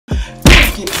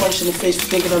get punched in the face for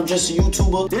thinking I'm just a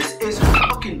YouTuber. This is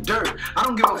fucking dirt. I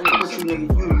don't give a fuck what you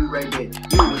nigga. You right there. You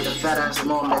with the fat ass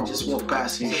mom that just walked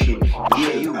past and shit.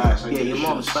 Yeah, you. Yeah, your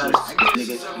mom's fat as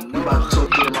nigga. You about to talk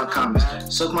to in my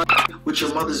comments. Suck my with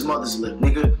your mother's lip,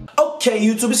 nigga. Okay,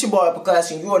 YouTube, it's your boy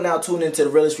Pt.3, and you are now tuned into the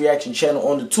realest reaction channel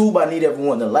on the tube. I need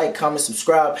everyone to like, comment,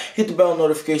 subscribe, hit the bell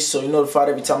notification so you're notified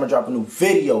every time I drop a new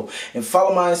video. And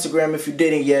follow my Instagram if you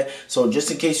didn't yet. So just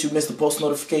in case you missed the post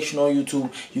notification on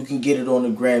YouTube, you can get it on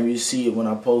the gram. You see it when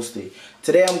I post it.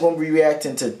 Today I'm going to be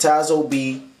reacting to Tazzo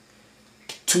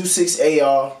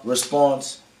B26AR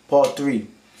Response Part 3.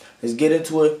 Let's get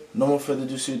into it. No more further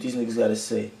ado, see what these niggas gotta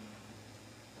say.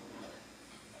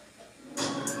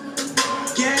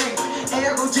 Gang, hey,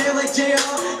 I go jail like JR.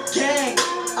 Gang,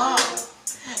 gang,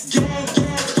 gang,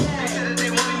 gang. They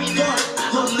wanted me down.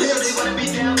 They wanna be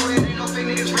down, boy. Ain't no fake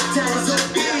niggas right. Tazzo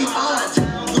B,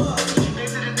 They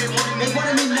said that they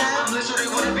wanted me now. They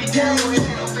wanna be down, boy. Ain't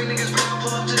no fake niggas right.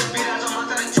 Pull up to the beat, I know my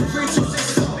 3, 2,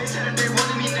 6. They said that they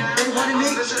wanted me now. They wanted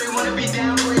me. They wanna be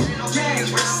down, boy. Ain't no fake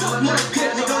niggas right. Suck my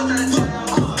dick, nigga.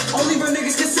 Only real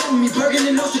niggas can sell me. Bergen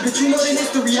and Ocean, but you know the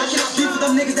history. I cannot beef with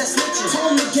them niggas that snitching.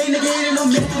 Told them the game, nigga, ain't no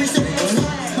mystery.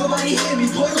 Nobody hit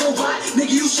me, boy, go right.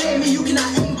 Nigga, you shame me, you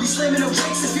cannot aim. We slamming the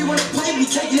brakes. If you wanna play, we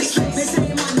taking his face. They say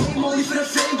my name only for the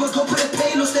fame, but go put a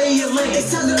pain, don't stay in your lane. They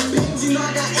tell the beams, you know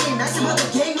I got aim. That's about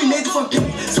the game, we made it from pain.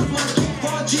 Suck my dick,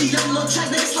 raw G, young little track,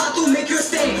 nigga, slide through, make your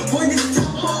stain. Boy, niggas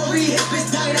top ball, hit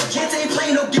bitch dying, I can't ain't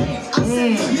playing no games. I'm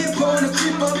saying, me bro, in the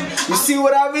creep of it. You see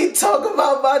what I be talking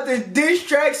about the diss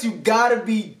tracks? You gotta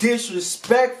be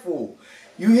disrespectful.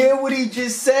 You hear what he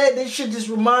just said? This shit just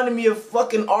reminded me of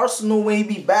fucking Arsenal when he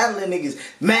be battling niggas.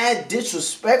 Mad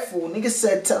disrespectful. Nigga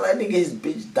said tell that nigga his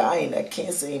bitch dying. That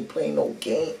cancer ain't playing no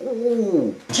game.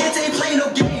 Ooh. Can't ain't playing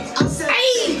no games. I said,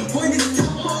 hey, boy, niggas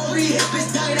top ball, hit bitch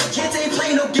dying. That can't ain't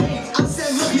playing no games. I said,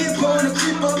 look here, bro, in the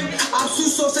creep of it. I'm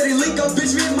so said they link up,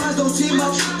 bitch, me and mine don't team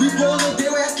up. We roll up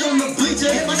there, ass on the bleacher.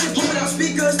 Hit my shit, pull without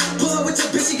speakers. Pull up with your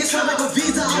bitch, she gets trapped like a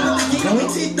visa. I'm with the game, we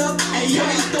teeth up. Hey, yeah,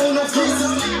 he's throwing up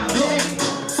freezer.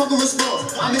 Fuck a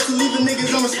response. I meant to leave the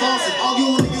niggas unresponsive.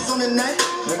 Arguing with niggas on the night.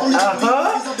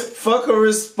 Fuck a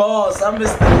response. I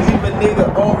missed to leave a nigga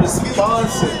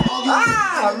unresponsive.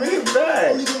 Really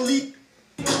bad.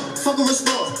 Fuck a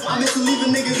response. I meant to leave the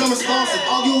niggas unresponsive.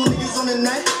 Arguing with niggas on the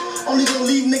night. Only gonna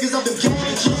leave niggas up the game.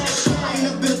 I ain't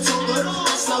never been a talker.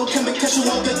 I slide with Kimber Catcher,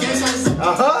 walk the game.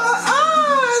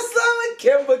 Slide with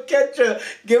Kimber Catcher.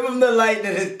 Give him the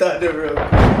lightning and thunder real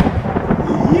quick.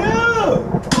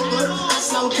 Yo.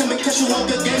 Come and catch you on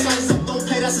good games like don't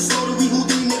play, that's a slaughter. We who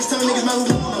these niggas turn niggas man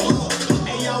who wanna.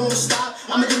 Hey, y'all wanna stop?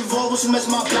 I'ma get involved with you mess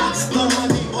my blocks. Blow my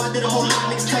name, boy, I did a whole lot.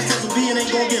 Niggas catch Tazzo B and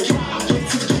ain't gon' get I'm getting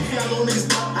too deep, y'all little niggas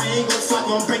block. I ain't gon' fuck,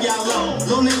 I'ma break y'all low.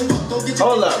 Little nigga, don't get your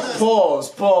hold up,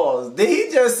 pause. Did he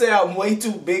just say I'm way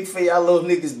too big for y'all little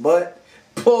niggas butt?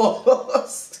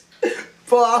 Pause.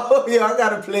 Pause. Yo, I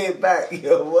gotta play it back.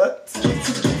 Yo, what?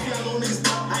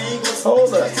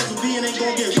 Hold up.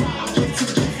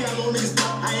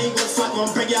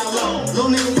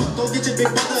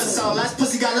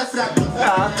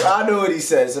 I know what he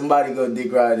said. Somebody go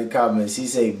dig right in the comments. He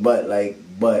say but like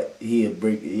but he'll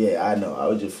break it. Yeah, I know. I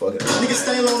was just fucking. Niggas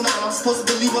stay low now. I'm supposed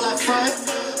to believe what I find.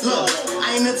 Look,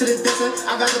 I ain't into the desert.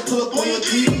 I got to pull up on your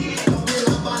TV. Don't be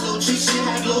like my little cheat shit.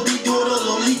 Have low D do it all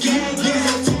low leaky. Niggas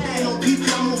don't talk, ain't no PP.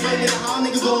 I'm on right nigga. How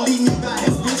nigga gon' leave me? Got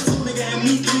his bitch too, nigga, and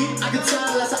me three. I can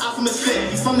tell that's an optimist fit.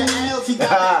 He from the L, he got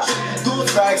that shit. Go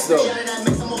facts though.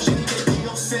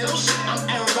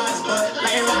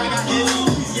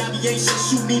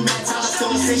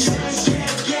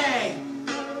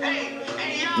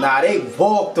 Nah, they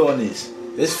walked on this.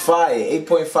 It's fire.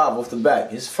 8.5 off the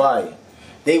back. It's fire.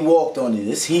 They walked on it.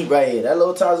 It's heat right here. That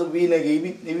little Tazzo B nigga, he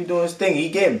be doing his thing. He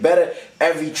getting better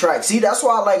every track. See, that's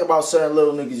what I like about certain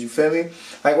little niggas, you feel me?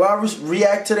 Like when I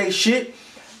react to their shit,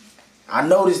 I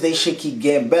notice they shit keep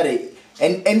getting better.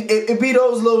 And it be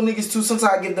those little niggas too.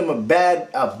 Sometimes I give them a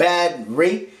bad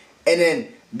rate, and then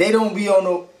they don't be on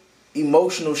no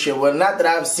emotional shit. Well, not that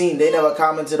I've seen. They never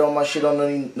commented on my shit on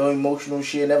no emotional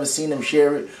shit. Never seen them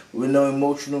share it with no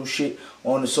emotional shit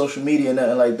on the social media,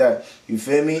 nothing like that. You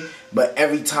feel me? But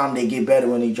every time they get better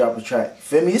when they drop a track. You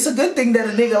feel me? It's a good thing that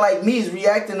a nigga like me is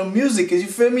reacting to music, cause you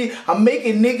feel me? I'm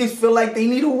making niggas feel like they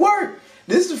need to work.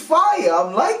 This is fire.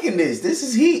 I'm liking this. This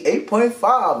is heat.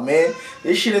 8.5, man.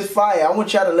 This shit is fire. I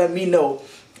want y'all to let me know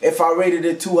if I rated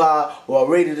it too high or I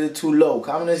rated it too low.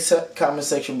 Comment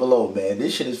section below, man.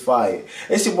 This shit is fire.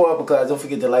 It's your boy Pt.3. Don't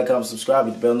forget to like, comment, subscribe,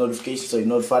 hit the bell notification so you're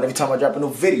notified every time I drop a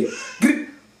new video.